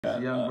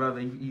Young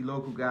brother, he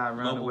local guy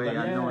around the way.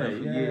 Guy, I know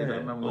him for years. I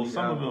remember when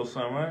Somerville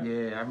son, right?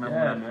 Yeah, I remember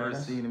when I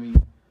first seen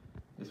him.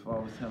 His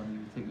father was telling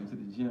me to take him to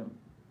the gym,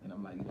 and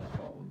I'm like, his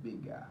father was a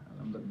big guy.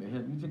 And I'm looking at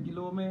him. You took your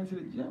little man to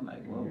the gym?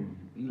 Like, whoa.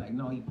 He like,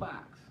 no, he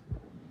box.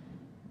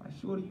 I'm like,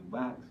 sure, you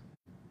box?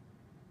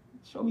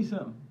 Show me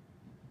something.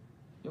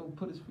 Yo,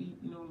 put his feet,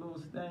 a little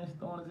stance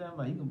on his arm.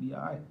 Like, he gonna be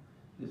all right.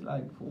 Just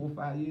like 4 or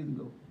 5 years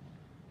ago.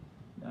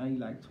 Now he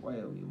like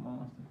 12, he a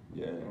monster.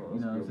 Yeah, you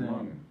know what I'm saying?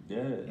 Money.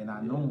 Yeah, and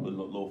I know him. A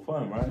little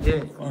fun, right? Yeah,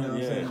 fun, you know what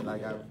I'm saying?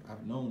 Like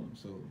I've known him,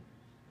 so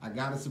I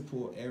gotta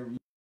support every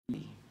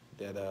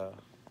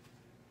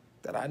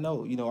that I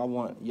know. I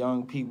want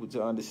young people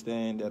to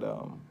understand that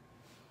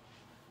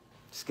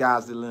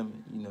sky's the limit.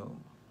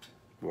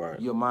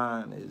 Right. Your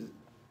mind is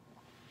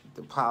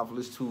the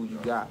powerfulest tool you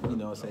got. You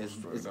know what I'm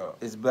saying?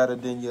 It's better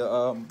than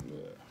your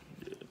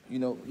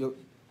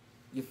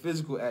your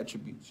physical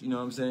attributes, you know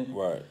what I'm saying?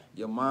 Right.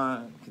 Your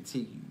mind can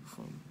take you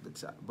from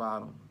the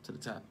bottom to the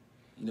top,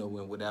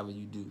 when whatever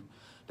you do.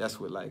 That's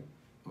what, like,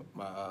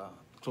 my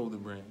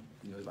clothing brand,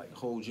 it's like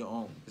hold your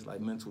own. It's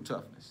like mental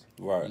toughness.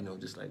 Right.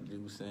 Just like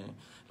you were saying,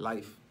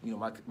 life,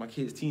 my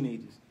kids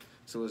teenagers.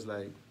 So it's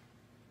like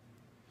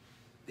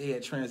they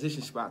at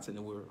transition spots in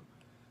the world.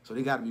 So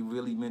they got to be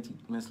really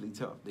mentally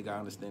tough. They got to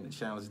understand the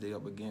challenge they're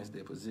up against,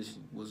 their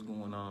position, what's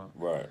going on.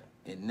 Right.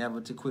 And never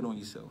to quit on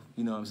yourself.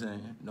 You know what I'm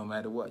saying? No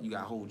matter what, you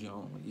got to hold your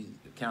own.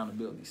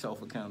 Accountability,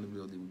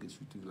 self-accountability will get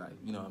you through life.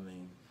 You know what I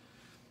mean?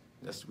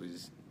 That's where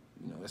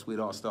it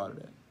all started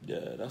at.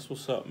 Yeah, that's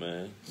what's up,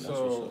 man.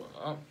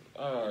 All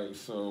right,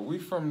 so we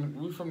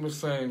from the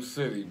same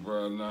city,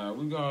 bro. Now,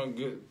 we're going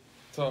to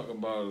talk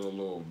about it a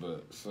little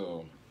bit.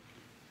 So,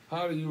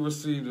 how do you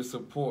receive the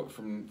support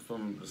from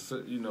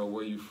the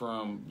where you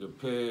from, your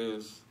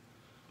peers,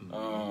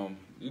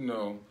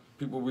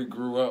 people we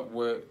grew up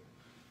with?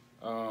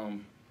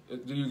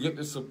 Do you get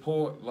the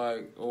support,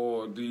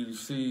 or do you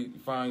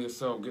find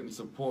yourself getting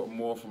support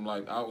more from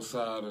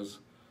outsiders,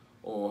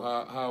 or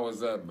how has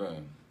that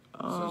been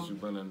since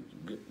you've been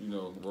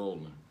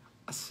rolling?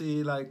 I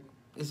see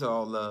it's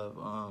all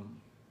love.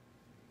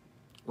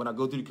 When I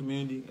go through the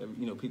community,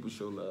 people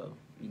show love.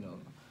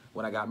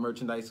 When I got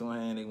merchandise on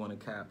hand, they want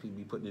to copy,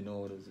 be putting in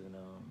orders, and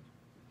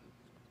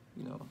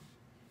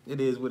it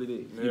is what it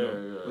is.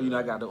 But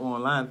I got the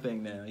online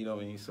thing now. You know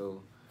what I mean?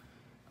 So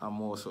I'm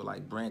more so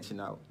branching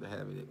out to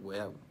have it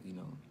wherever,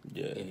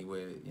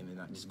 anywhere, and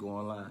not just go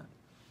online.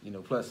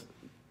 Plus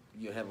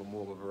you have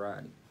more of a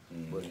variety.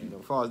 Mm-hmm. But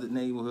as far as the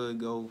neighborhood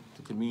go,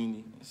 the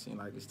community, it seems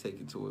like it's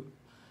taken to it.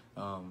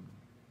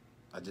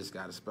 I just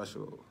got a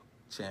special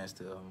chance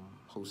to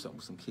host something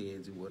with some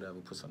kids or whatever,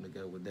 put something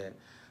together with that.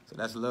 So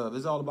that's love.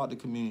 It's all about the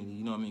community.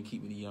 You know what I mean?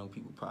 Keeping the young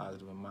people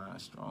positive and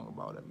mind strong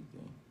about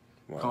everything.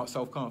 Wow.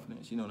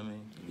 Self-confidence. You know what I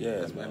mean? Yeah,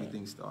 that's where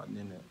everything's starting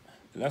in there.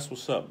 And that's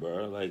what's up,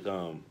 bro.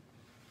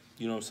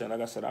 You know what I'm saying?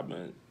 Like I said, I've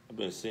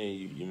been seeing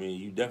you. You mean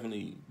you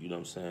definitely, you know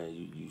what I'm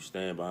saying? You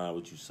stand behind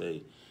what you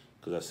say,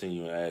 because I've seen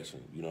you in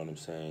action. You know what I'm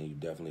saying? You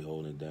definitely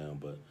holding it down.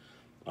 But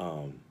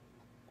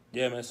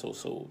yeah, man.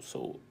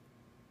 So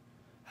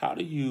how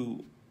do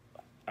you?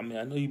 I mean,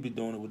 I know you've been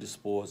doing it with the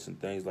sports and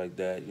things like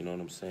that. You know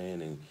what I'm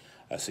saying? And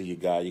I see your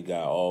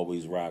guy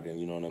always rocking.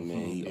 You know what I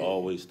mean? He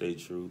always stay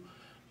true.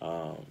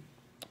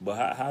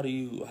 But how do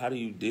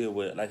you deal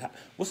with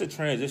what's the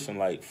transition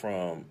like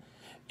from?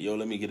 Yo,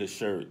 let me get a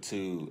shirt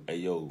to, hey,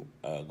 yo,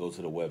 go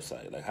to the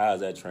website. How has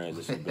that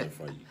transition been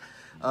for you?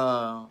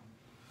 I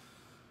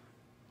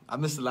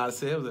missed a lot of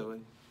sales that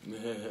way.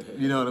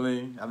 You know what I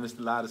mean? I missed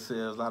a lot of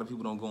sales. A lot of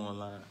people don't go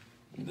online.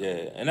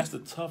 Yeah, and that's the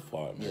tough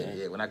part, man.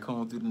 Yeah. When I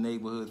come through the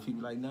neighborhoods,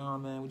 people like, nah,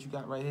 man, what you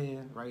got right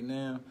here, right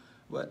now?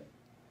 What?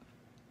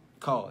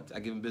 Cards.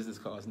 I give them business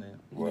cards now.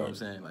 You know what I'm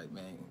saying?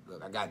 Man,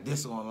 look, I got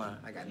this online.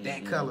 I got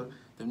that color.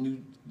 The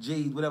new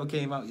J's, whatever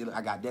came out,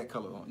 I got that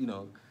color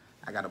on.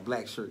 I got a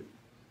black shirt.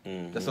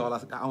 Mm-hmm. That's all I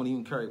don't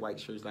even carry white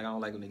shirts. I don't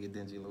like when they get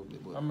dingy a little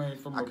bit. But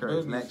I carry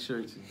business, black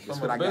shirts.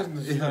 From a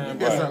business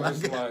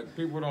standpoint, it's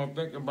people don't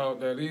think about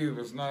that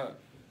either. It's not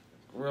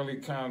really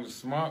kind of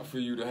smart for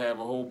you to have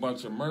a whole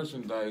bunch of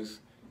merchandise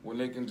when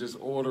they can just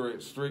order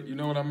it straight. You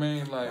know what I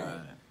mean?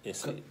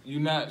 You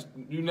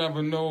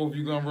never know if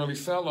you're gonna really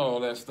sell all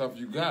that stuff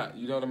you got.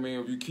 You know what I mean?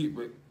 If you keep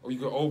it, or you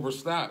can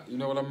overstock. You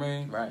know what I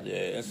mean? Right. Yeah.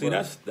 And see,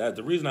 that's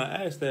the reason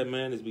I asked that,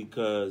 man, is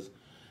because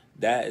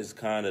that is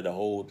kind of the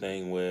whole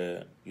thing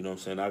where, you know what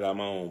I'm saying, I got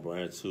my own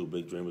brand too,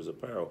 Big Dreamers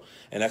Apparel.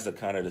 And that's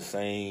kind of the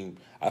same.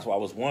 That's why I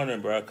was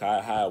wondering, bro,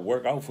 how it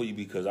work out for you,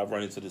 because I've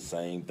run into the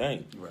same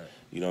thing. Right.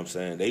 You know what I'm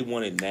saying? They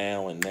want it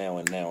now and now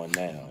and now and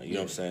now. You know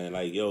what I'm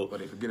saying? Yo.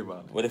 But they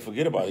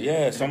forget about it.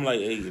 Yeah. So I'm like,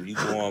 hey, if you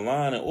go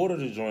online and order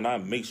the joint, I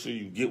make sure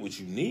you get what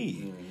you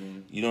need. Mm-hmm.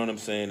 You know what I'm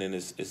saying? And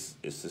it's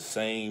the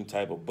same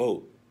type of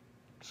boat.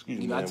 Excuse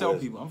me, I tell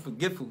people I'm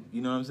forgetful.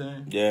 You know what I'm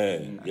saying? Yeah.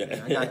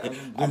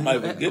 I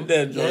might forget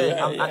that joint.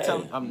 I tell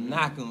them I'm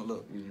not gonna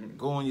look.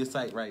 Go on your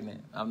site right now.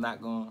 I'm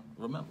not gonna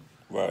remember.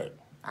 Right.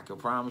 I can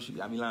promise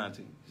you. I be lying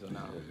to you. So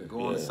now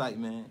go on the site,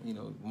 man.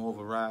 More of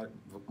a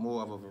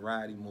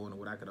variety, more than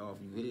what I could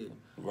offer you here.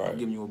 Right. I'm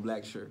giving you a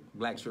black shirt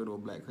or a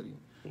black hoodie.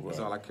 That's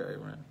all I carry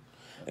around.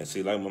 And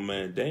see, like my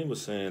man Dane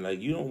was saying,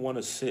 like you don't want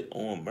to sit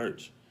on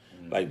merch.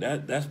 Like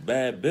that's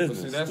bad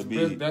business. But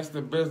see, that's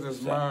the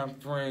business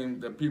mind frame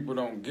that people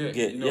don't get.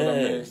 You know what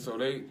I mean? So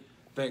they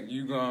think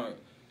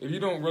if you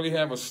don't really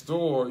have a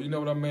store, you know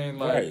what I mean?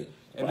 Like, right.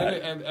 And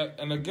then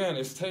and again,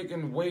 it's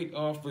taking weight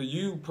off of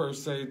you per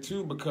se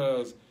too,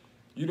 because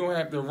you don't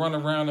have to run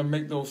around and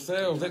make those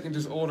sales. They can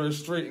just order it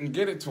straight and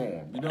get it to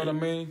them. You know what I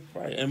mean?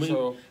 Right.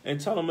 And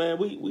tell them, man,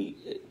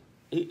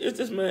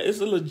 it's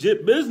a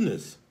legit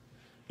business.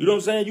 You know what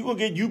I'm saying? You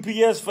gonna get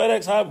UPS,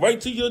 FedEx, right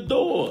to your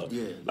door.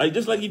 Yeah. Like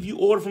just like if you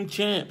order from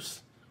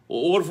Champs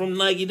or order from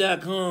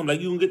Nike.com, like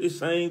you can get the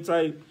same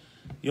type.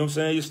 You know what I'm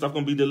saying? Your stuff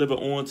gonna be delivered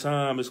on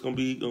time. It's gonna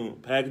be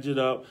package it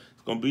up.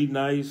 It's gonna be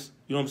nice.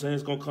 You know what I'm saying?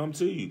 It's gonna come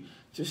to you.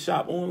 Just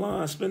shop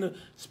online.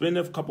 Spend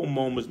a couple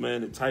moments,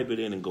 man, to type it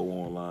in and go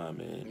online,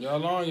 man.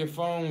 Y'all on your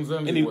phones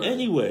anyway.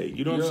 Anyway,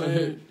 you know what I'm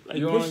saying? Like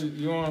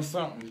you on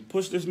something.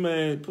 Push this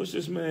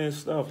man's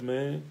stuff,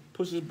 man.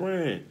 Push his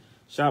brand.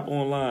 Shop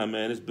online,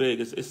 man. It's big.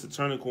 It's the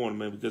turning corner,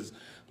 man. Because,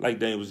 like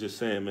Dane was just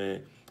saying,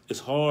 man, it's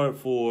hard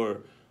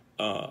for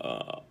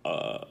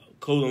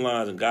clothing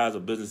lines and guys or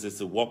businesses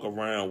to walk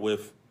around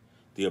with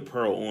the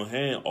apparel on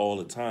hand all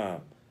the time.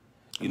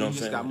 You know what I'm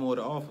saying? Just got more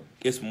to offer.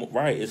 It's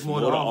right. It's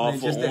more to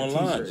offer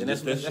online. And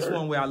that's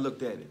one way I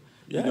looked at it.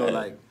 Yeah. You know,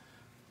 like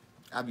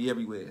I be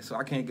everywhere, so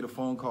I can't get a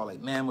phone call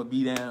like, "Man, I'm gonna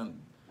be down,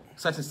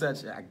 such and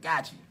such." I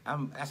got you.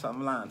 I'm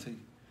lying to you.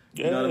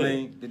 Yeah. You know what I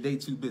mean? The day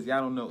too busy. I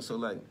don't know. So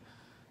like,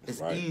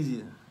 it's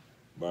easier.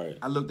 Right.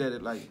 I looked at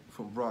it like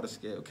from broader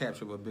scale,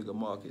 capture a bigger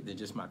market than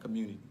just my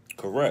community.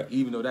 Correct.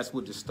 Even though that's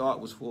what the start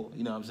was for.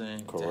 You know what I'm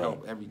saying? Correct. To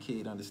help every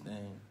kid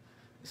understand.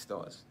 It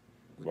starts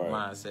with the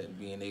mindset and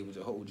being able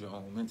to hold your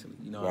own mentally.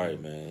 You know what I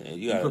mean? Man.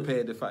 And you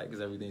prepared to fight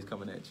because everything's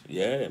coming at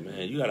you. Yeah,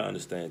 man. You got to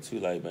understand, too,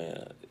 like,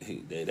 man,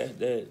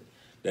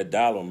 that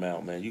dollar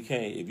amount, man. You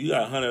can't, if you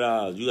got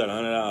 $100, you got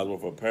 $100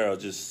 worth of apparel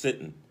just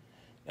sitting.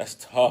 That's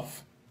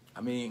tough.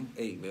 I mean,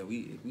 hey, man,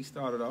 we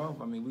started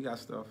off, I mean, we got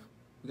stuff.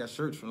 We got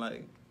shirts from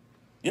like.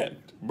 Yeah,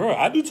 bro,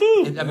 I do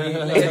too. I mean,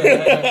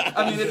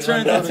 it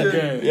turns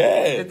into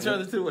it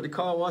turns into what the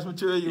car wash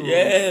material.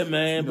 Yeah,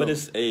 man, but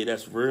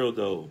that's real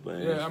though,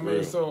 man. Yeah, I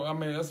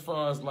mean, as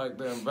far as like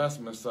the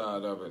investment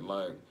side of it,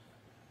 like,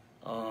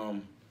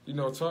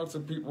 talk to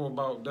people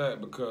about that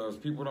because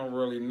people don't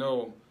really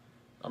know.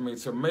 I mean,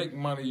 to make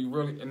money, you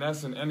really, and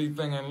that's in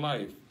anything in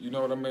life. You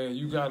know what I mean?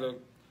 You gotta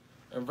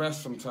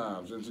invest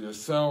sometimes into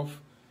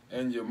yourself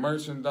and your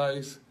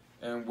merchandise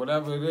and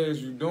whatever it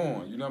is you're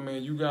doing. You know what I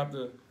mean? You got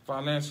to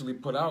financially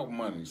put out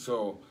money.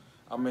 So,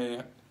 I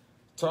mean,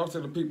 talk to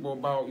the people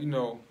about,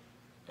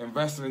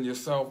 investing in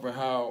yourself and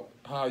how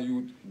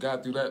you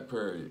got through that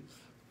period.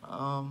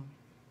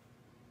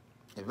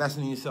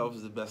 Investing in yourself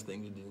is the best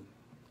thing to do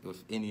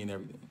with any and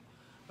everything.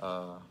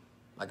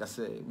 Like I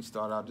said, we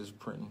started out just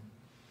printing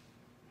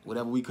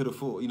whatever we could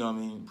afford, you know what I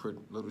mean? Print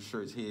little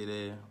shirts here,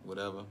 there,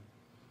 whatever.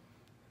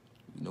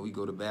 We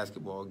go to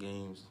basketball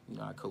games.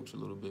 I coach a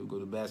little bit. We go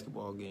to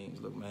basketball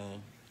games. Look,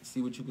 man,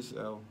 see what you can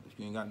sell. If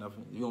you ain't got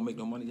nothing, if you don't make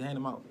no money, hand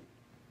them out.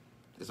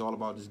 It's all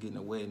about just getting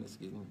awareness,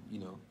 getting,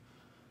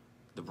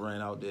 the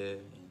brand out there,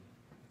 and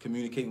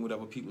communicating with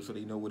other people so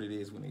they know what it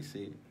is when they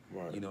see it.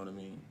 Right. You know what I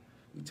mean?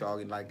 We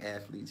talking like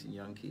athletes and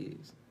young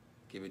kids.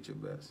 Give it your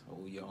best.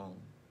 Hold your own.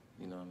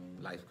 You know what I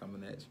mean? Life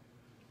coming at you.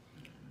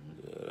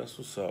 Yeah, that's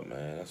what's up,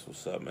 man. That's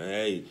what's up,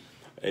 man.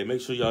 Hey,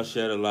 make sure y'all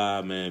share the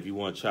live, man. If you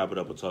want to chop it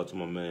up or talk to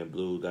my man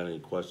Blue, got any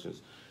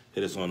questions,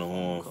 hit us on the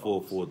horn,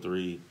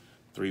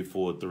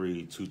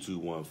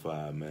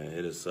 443-343-2215, man.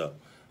 Hit us up.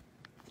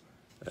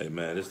 Hey,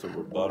 man, this the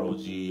Rebuttal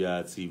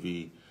GEI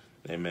TV.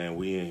 Hey, man,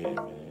 we in here,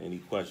 man. Any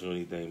question or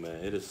anything,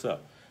 man, hit us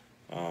up.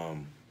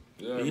 Man,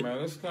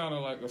 it's kind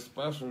of like a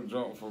special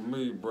joke for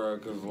me, bro,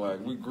 because,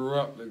 like, we grew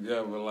up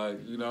together,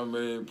 like, you know what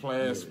I mean,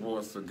 playing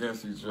sports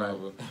against each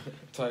other,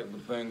 type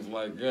of things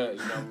like that, you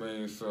know what I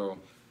mean? So,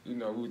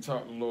 we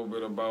talked a little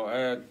bit about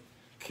our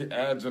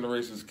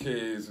generation's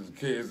kids and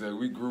kids that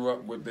we grew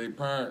up with their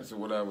parents or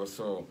whatever.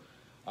 So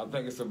I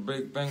think it's a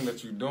big thing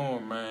that you're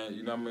doing, man.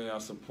 You know what I mean? I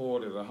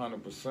support it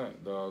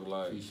 100%, dog.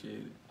 Like, appreciate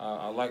it.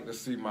 I like to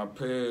see my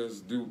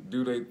peers do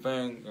their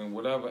thing, and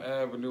whatever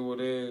avenue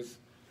it is,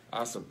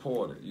 I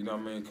support it. You know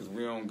what I mean? Because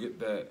we don't get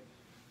that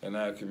in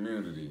our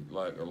community,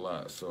 like, a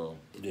lot. So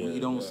if we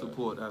don't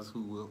support us,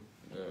 who will?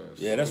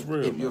 Yeah, that's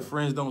real. If your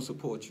friends don't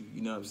support you,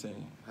 you know what I'm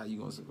saying? How you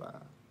gonna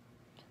survive?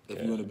 If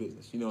you're in the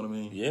business, you know what I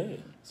mean? Yeah.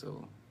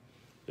 So,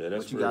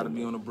 that's but you got to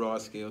be on a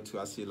broad scale too.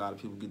 I see a lot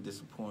of people get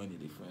disappointed.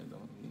 Their friends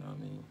don't. You know what I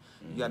mean?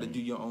 You got to do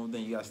your own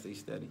thing. You got to stay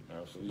steady.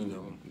 Absolutely.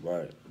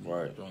 Right.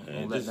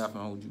 Don't let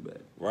nothing hold you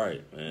back.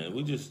 Right, man.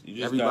 You just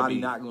everybody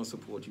not gonna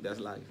support you. That's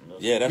life.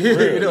 Yeah, that's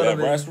real. You know what I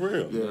mean? That's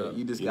real. Yeah,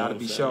 you just got to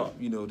be sharp.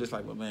 Just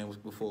like my man was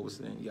before was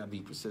saying, you got to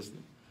be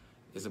persistent.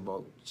 It's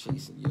about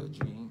chasing your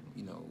dream.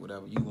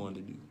 Whatever you want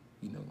to do.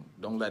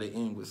 Don't let it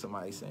end with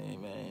somebody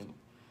saying, man,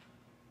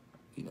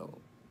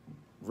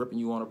 ripping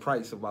you on a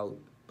price about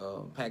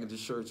package of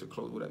shirts or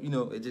clothes, whatever.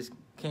 It just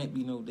can't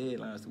be no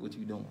deadlines to what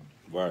you're doing.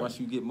 Right. Once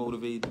you get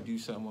motivated to do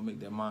something or make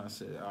that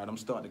mindset, all right, I'm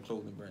starting a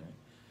clothing brand.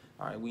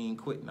 all right, we ain't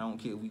quitting. I don't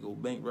care if we go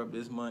bankrupt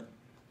this month.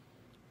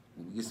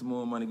 When we get some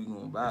more money, we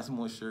gonna buy some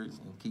more shirts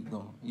and keep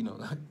going. You know,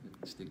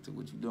 stick to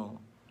what you're doing.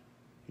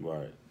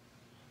 Right.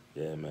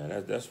 Yeah,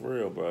 man, that's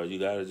real, bro. You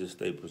gotta just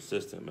stay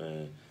persistent,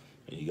 man,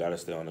 and you gotta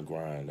stay on the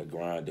grind. The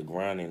grind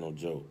ain't no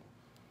joke.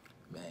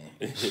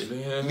 Man,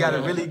 you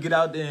gotta really get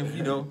out there and,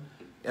 you know,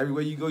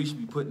 everywhere you go, you should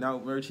be putting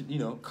out merch, you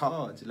know,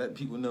 cards, let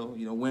people know,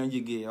 you know, wearing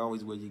your gear,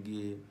 always wear your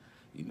gear.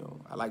 You know,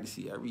 I like to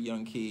see every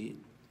young kid,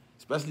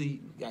 especially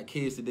got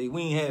kids today.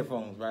 We ain't had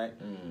phones, right?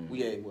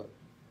 We had what?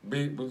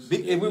 Beepers.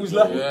 We was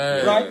lucky,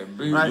 right?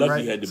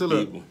 Lucky had the so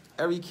look, people.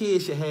 every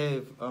kid should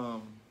have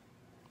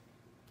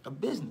a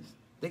business.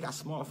 They got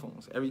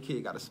smartphones. Every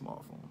kid got a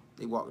smartphone.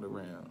 They walking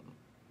around.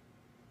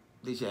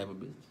 They should have a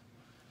business.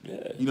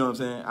 Yeah. You know what I'm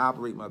saying? I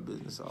operate my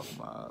business off of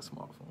my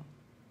smartphone.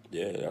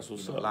 Yeah, that's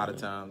what's up. A lot of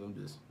times I'm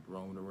just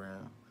roaming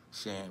around,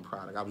 sharing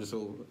product. I was just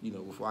over, you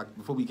know,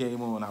 before we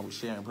came on, I was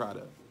sharing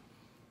product,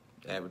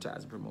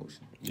 advertising,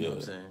 promotion. You know what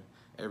I'm saying?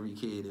 Every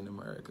kid in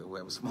America who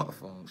have a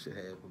smartphone should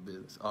have a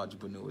business,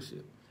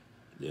 entrepreneurship.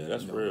 Yeah,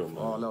 that's you know, real, if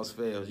man. all else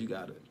fails, you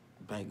gotta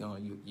bank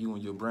on you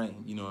and your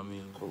brain. You know what I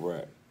mean?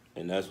 Correct.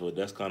 And that's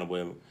kind of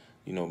where,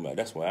 you know,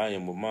 that's where I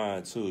am with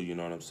mine too. You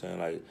know what I'm saying?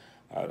 Like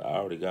I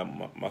already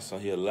got my son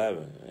here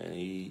 11, and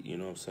he, you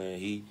know what I'm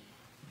saying?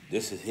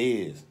 This is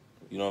his.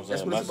 You know what I'm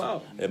saying? That's what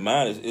it's about. And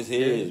mine is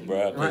his,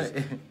 bro.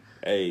 Right.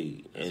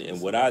 Hey, and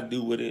what I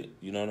do with it,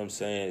 you know what I'm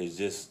saying, is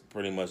just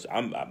pretty much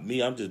I'm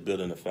just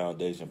building a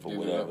foundation for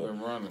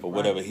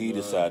whatever he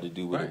decide to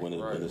do with it when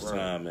it's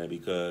time, man.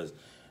 Because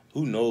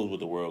who knows what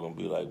the world gonna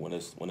be like when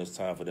it's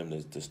time for them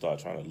to start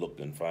trying to look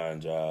and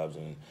find jobs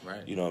and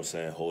you know what I'm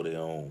saying, hold their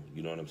own.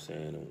 You know what I'm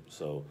saying? And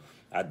so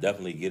I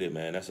definitely get it,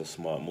 man. That's a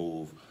smart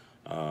move,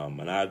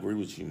 and I agree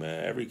with you,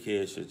 man. Every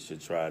kid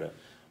should try to,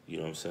 you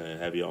know what I'm saying,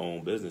 have your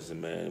own business,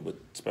 and man, but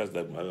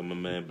especially like my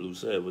man Blue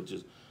said, with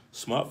just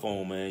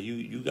smartphone, man,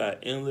 you got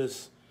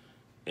endless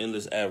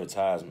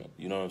advertisement.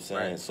 You know what I'm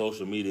saying? Right.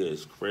 Social media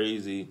is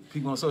crazy.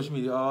 People on social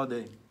media all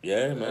day.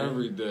 Yeah, man.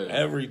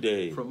 Every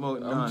day.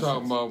 Promoting I'm nonsense.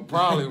 talking about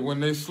probably when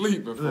they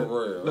sleeping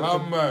for real.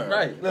 I'm mad.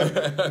 Right. Look,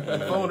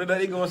 the phone today,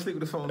 they going to sleep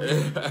with the phone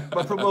today.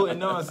 But promoting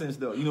nonsense,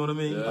 though. You know what I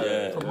mean?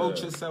 Yeah.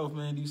 Promote yourself,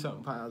 man. Do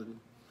something positive.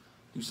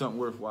 Do something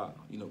worthwhile.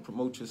 You know,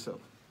 promote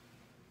yourself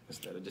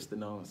instead of just the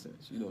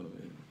nonsense. You know what I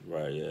mean?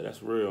 Right, yeah.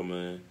 That's real,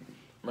 man.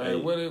 Man,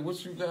 hey.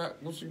 what you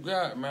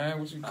got, man?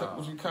 What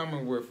you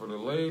coming with for the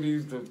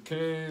ladies, the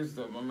kids?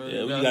 My man,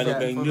 yeah, we got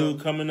anything new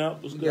coming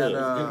up? What's good?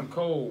 It's getting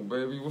cold,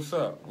 baby. What's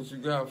up? What you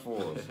got for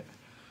us?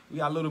 We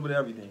got a little bit of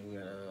everything. We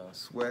got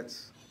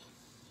sweats,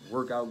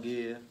 workout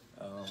gear,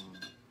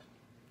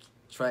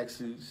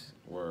 tracksuits,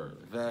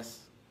 vests.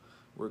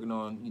 Working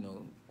on, you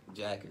know,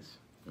 jackets,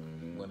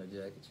 winter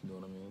jackets. You know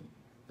what I mean?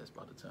 That's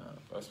about the time.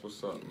 That's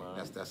what's up, man.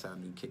 That's our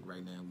new kick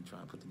right now. We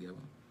trying to put together.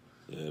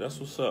 Yeah, that's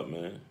what's up,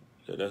 man.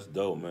 Yeah, that's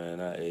dope, man.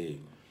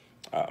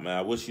 Man,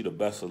 I wish you the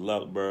best of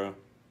luck, bro.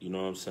 You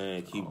know what I'm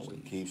saying?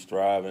 Keep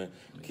striving,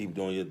 keep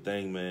doing your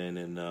thing, man.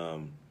 And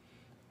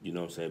you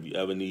know what I'm saying? If you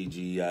ever need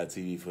GEI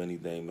TV for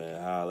anything,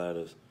 man, holler at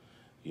us.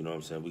 You know what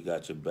I'm saying? We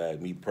got your back.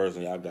 Me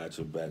personally, I got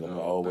your back. I'm gonna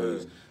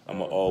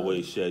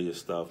always share your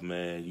stuff,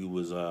 man. You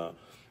was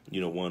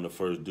you know, one of the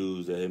first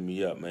dudes that hit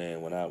me up,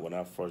 man, when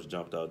I first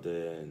jumped out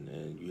there,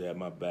 and you had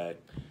my back,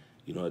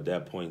 you know, at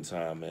that point in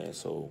time, man.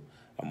 So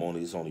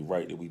it's only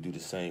right that we do the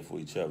same for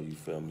each other. You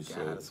feel me?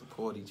 Gotta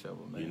support each other,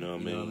 man. You know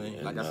what I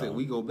mean? Like I said,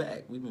 we go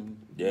back. We've been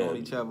knowing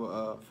each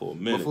other for a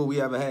minute before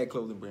we ever had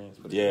clothing brands.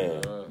 Yeah,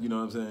 you know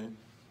what I'm saying?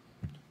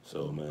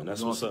 So man,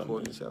 that's what's up,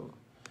 man. Each other.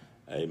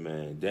 Hey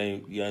man,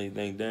 Dame, you got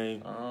anything,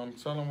 Dame?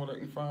 Tell them where they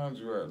can find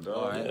you at, dog.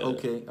 All right,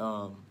 okay.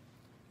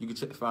 You can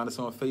find us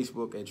on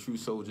Facebook at Tru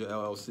Soldier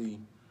LLC.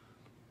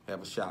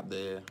 Have a shop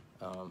there,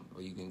 or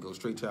you can go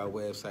straight to our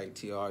website,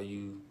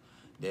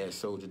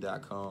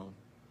 tru-soldier.com.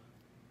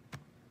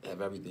 Have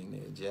everything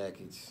there: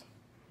 jackets,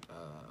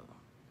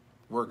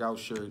 workout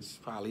shirts,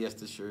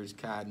 polyester shirts,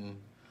 cotton,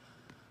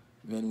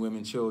 men,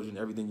 women, children,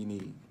 everything you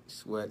need.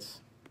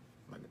 Sweats.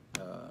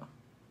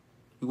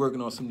 We're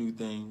working on some new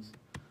things.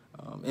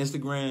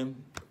 Instagram,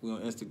 we're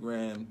on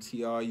Instagram,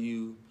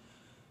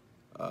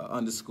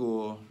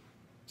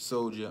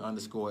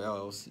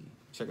 TRU_Soldier_LLC.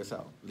 Check us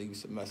out. Leave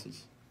us a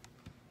message.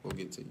 We'll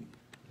get to you.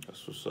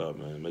 That's what's up,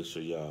 man. Make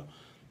sure y'all,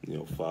 you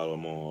know, follow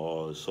him on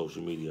all the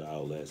social media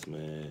outlets,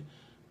 man.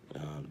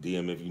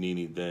 DM if you need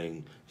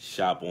anything.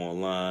 Shop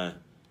online.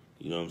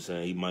 You know what I'm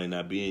saying? He might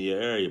not be in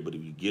your area, but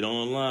if you get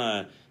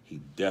online,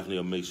 he definitely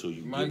will make sure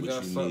you get what you need. Might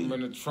got something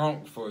in the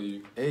trunk for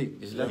you. Hey,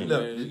 just let me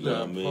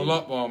know. Pull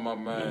up on my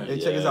man.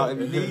 Hey, check us out. If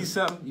you need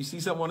something, you see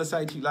something on the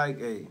site you like,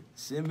 hey,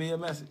 send me a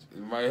message.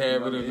 You might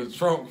have it in the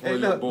trunk for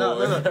you, boy.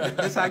 Look.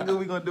 That's how good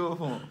we going to do it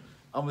for him.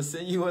 I'm going to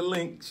send you a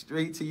link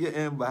straight to your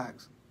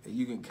inbox, and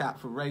you can cop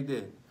from right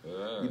there.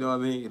 Yeah. You know what I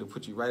mean? It'll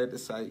put you right at the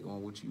site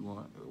on what you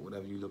want or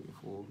whatever you're looking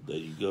for. There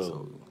you go.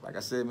 So, like I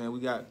said, man, we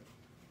got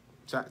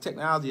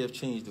technology has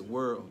changed the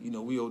world. You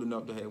know, we old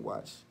enough to have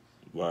watched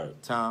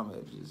time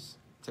have just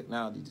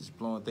technology just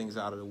blowing things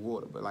out of the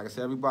water. But like I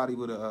said, everybody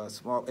with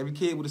every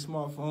kid with a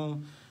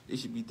smartphone, they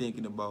should be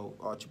thinking about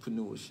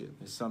entrepreneurship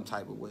in some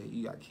type of way.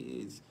 You got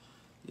kids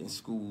in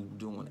school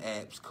doing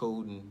apps,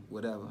 coding,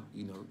 whatever.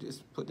 You know,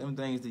 just put them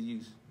things to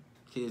use.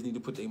 Kids need to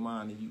put their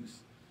mind to use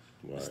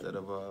instead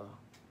of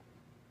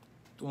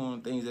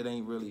doing things that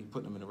ain't really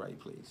putting them in the right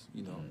place.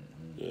 You know,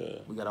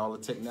 we got all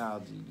the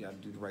technology. You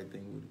got to do the right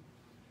thing with it.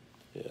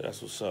 Yeah,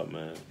 that's what's up,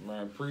 man.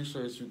 Man,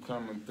 appreciate you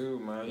coming through,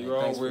 man. Yeah, you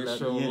always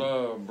show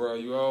love, bro.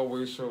 You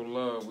always show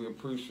love. We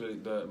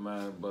appreciate that,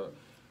 man. But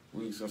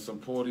we can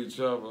support each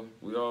other.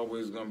 We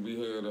always gonna be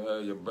here to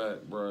have your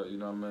back, bro. You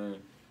know what I mean?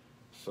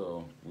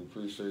 So we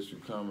appreciate you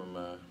coming,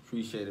 man.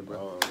 Appreciate it,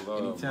 bro.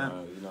 Love, anytime.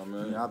 Man. You know what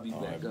I mean? Yeah, I'll be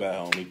back.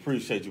 Homie.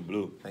 Appreciate you,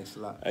 Blue. Thanks a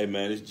lot. Hey,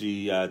 man, it's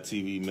GEI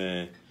TV,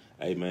 man.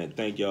 Hey, man,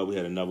 thank y'all. We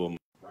had another.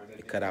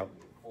 It cut out.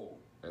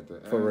 At the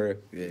end. For real.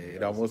 Yeah,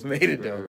 it almost made it, though.